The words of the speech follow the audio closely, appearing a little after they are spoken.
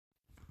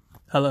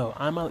Hello,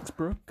 I'm Alex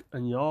Brooke,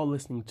 and you're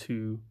listening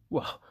to,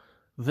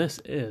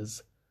 this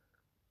is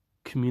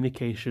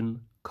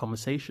Communication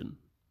Conversation.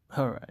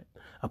 Alright,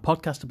 a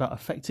podcast about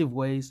effective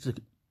ways to.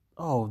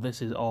 Oh, this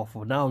is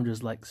awful. Now I'm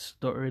just like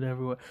stuttering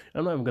everywhere.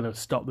 I'm not even going to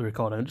stop the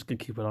recording, I'm just going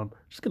to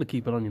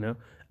keep it on.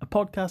 A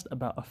podcast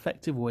about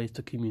effective ways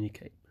to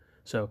communicate.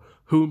 So,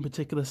 who in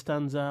particular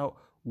stands out?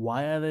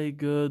 Why are they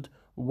good?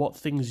 What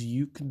things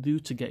you can do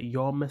to get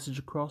your message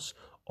across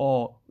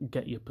or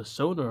get your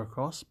persona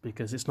across,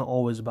 because it's not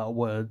always about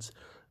words.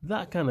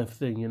 That kind of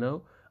thing,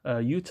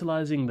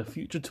 utilizing the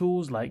future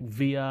tools like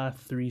VR,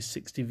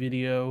 360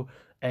 video,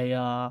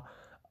 AR,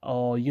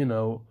 or,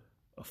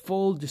 a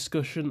full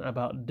discussion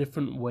about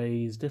different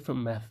ways,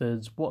 different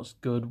methods, what's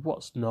good,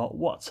 what's not,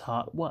 what's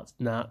hot, what's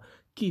not,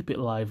 keep it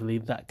lively,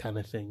 that kind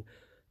of thing.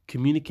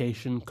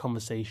 Communication,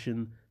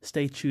 conversation.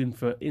 Stay tuned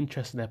for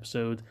interesting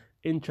episodes,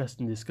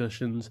 interesting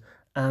discussions,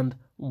 and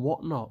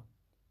whatnot.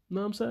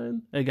 Know what I'm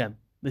saying? Again,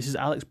 this is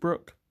Alex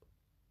Brooke.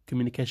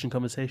 Communication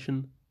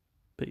Conversation.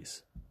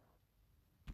 Peace.